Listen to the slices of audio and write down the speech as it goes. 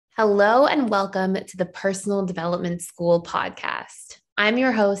Hello and welcome to the Personal Development School podcast. I'm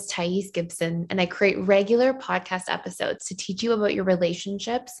your host, Thais Gibson, and I create regular podcast episodes to teach you about your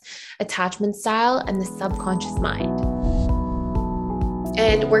relationships, attachment style, and the subconscious mind.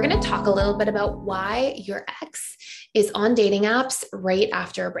 And we're going to talk a little bit about why your ex is on dating apps right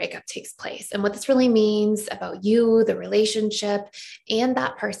after a breakup takes place and what this really means about you, the relationship, and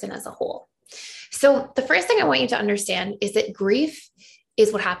that person as a whole. So the first thing I want you to understand is that grief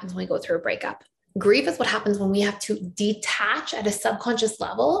is what happens when we go through a breakup. Grief is what happens when we have to detach at a subconscious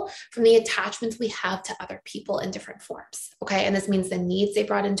level from the attachments we have to other people in different forms. Okay. And this means the needs they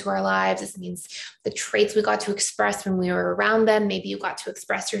brought into our lives. This means the traits we got to express when we were around them. Maybe you got to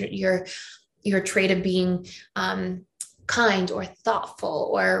express your trait of being kind or thoughtful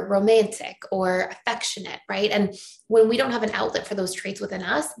or romantic or affectionate, right? And when we don't have an outlet for those traits within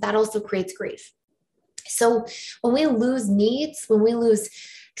us, that also creates grief. So when we lose needs, when we lose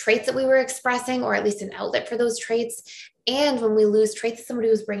traits that we were expressing, or at least an outlet for those traits, and when we lose traits that somebody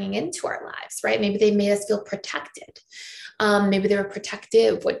was bringing into our lives, right? Maybe they made us feel protected. Maybe they were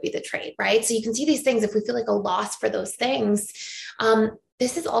protective would be the trait, right? So you can see these things, if we feel like a loss for those things,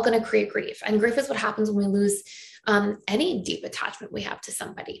 this is all going to create grief. And grief is what happens when we lose any deep attachment we have to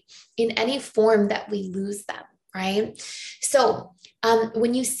somebody in any form that we lose them, right? So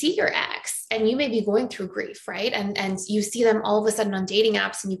when you see your ex and you may be going through grief, right? And you see them all of a sudden on dating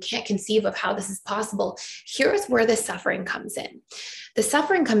apps and you can't conceive of how this is possible. Here's where the suffering comes in. The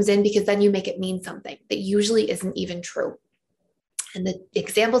suffering comes in because then you make it mean something that usually isn't even true. And the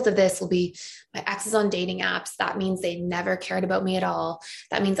examples of this will be my ex is on dating apps. That means they never cared about me at all.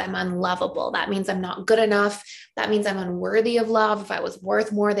 That means I'm unlovable. That means I'm not good enough. That means I'm unworthy of love. If I was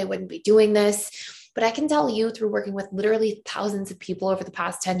worth more, they wouldn't be doing this. But I can tell you through working with literally thousands of people over the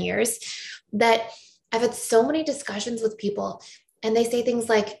past 10 years that I've had so many discussions with people and they say things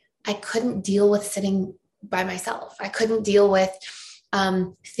like, I couldn't deal with sitting by myself. I couldn't deal with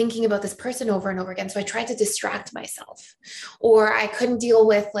thinking about this person over and over again. So I tried to distract myself, or I couldn't deal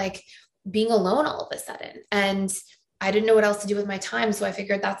with like being alone all of a sudden. And I didn't know what else to do with my time. So I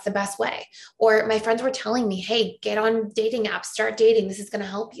figured that's the best way. Or my friends were telling me, hey, get on dating apps, start dating. This is going to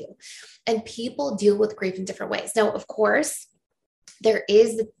help you. And people deal with grief in different ways. Now, of course, there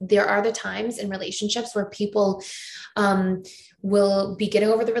are the times in relationships where people will be getting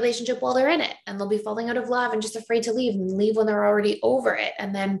over the relationship while they're in it, and they'll be falling out of love and just afraid to leave and leave when they're already over it.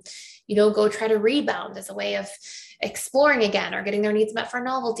 And then, go try to rebound as a way of exploring again or getting their needs met for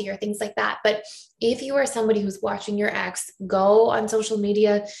novelty or things like that. But if you are somebody who's watching your ex go on social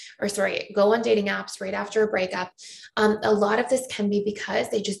media, go on dating apps right after a breakup, a lot of this can be because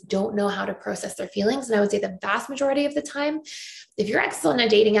they just don't know how to process their feelings. And I would say the vast majority of the time, if your ex is on a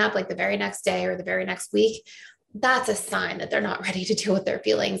dating app like the very next day or the very next week, that's a sign that they're not ready to deal with their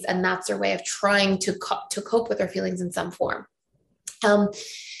feelings. And that's their way of trying to cope with their feelings in some form.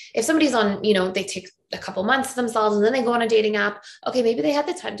 If somebody's on, they take a couple months to themselves and then they go on a dating app, okay, maybe they had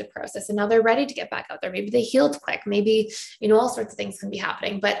the time to process and now they're ready to get back out there. Maybe they healed quick. Maybe, all sorts of things can be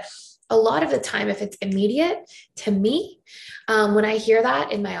happening. But a lot of the time, if it's immediate, to me, when I hear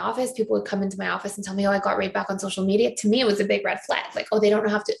that in my office, people would come into my office and tell me, oh, I got right back on social media. To me, it was a big red flag. Like, oh, they don't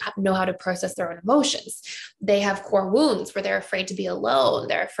know how to process their own emotions. They have core wounds where they're afraid to be alone.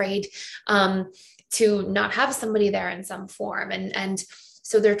 They're afraid to not have somebody there in some form. And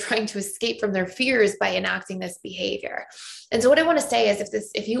so they're trying to escape from their fears by enacting this behavior. And so what I want to say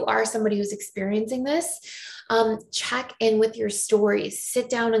is if you are somebody who's experiencing this, check in with your stories, sit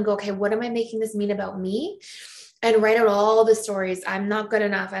down and go, okay, what am I making this mean about me? And write out all the stories. I'm not good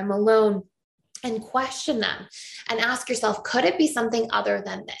enough. I'm alone, and question them and ask yourself, could it be something other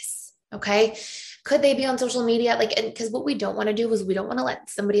than this? Okay. Could they be on social media? Because what we don't want to do is we don't want to let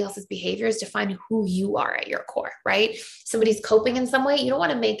somebody else's behaviors define who you are at your core, right? Somebody's coping in some way. You don't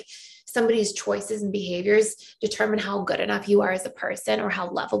want to make somebody's choices and behaviors determine how good enough you are as a person or how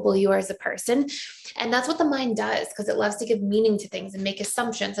lovable you are as a person. And that's what the mind does, because it loves to give meaning to things and make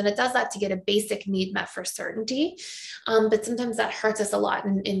assumptions. And it does that to get a basic need met for certainty. But sometimes that hurts us a lot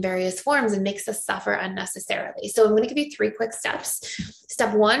in various forms and makes us suffer unnecessarily. So I'm going to give you 3 quick steps.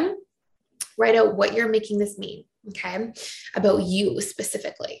 Step 1, write out what you're making this mean, okay, about you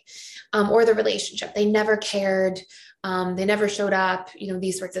specifically, or the relationship. They never cared. They never showed up,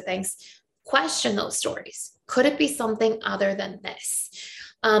 these sorts of things. Question those stories. Could it be something other than this?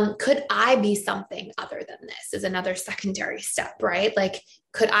 Could I be something other than this is another secondary step, right? Like,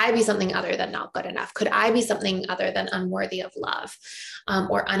 could I be something other than not good enough? Could I be something other than unworthy of love,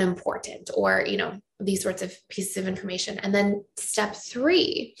 or unimportant, or, these sorts of pieces of information? And then step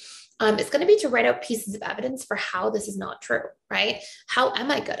 3, it's going to be to write out pieces of evidence for how this is not true, right? How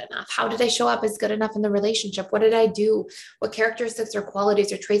am I good enough? How did I show up as good enough in the relationship? What did I do? What characteristics or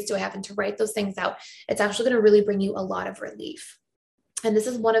qualities or traits do I have? And to write those things out, it's actually going to really bring you a lot of relief. And this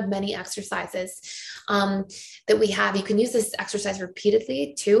is one of many exercises that we have. You can use this exercise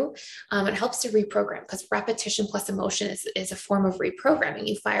repeatedly too. It helps to reprogram because repetition plus emotion is a form of reprogramming.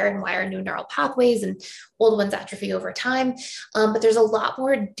 You fire and wire new neural pathways and old ones atrophy over time. But there's a lot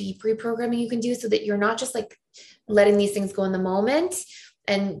more deep reprogramming you can do so that you're not just like letting these things go in the moment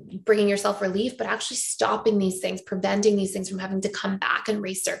and bringing yourself relief, but actually stopping these things, preventing these things from having to come back and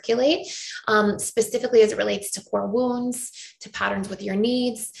recirculate, specifically as it relates to core wounds, to patterns with your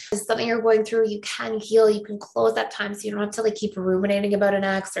needs. If it's something you're going through, you can heal, you can close that time so you don't have to like keep ruminating about an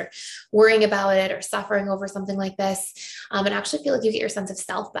ex or worrying about it or suffering over something like this, and actually feel like you get your sense of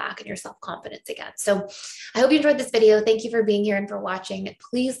self back and your self-confidence again. So I hope you enjoyed this video. Thank you for being here and for watching.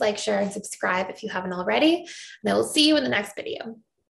 Please like, share, and subscribe if you haven't already, and I will see you in the next video.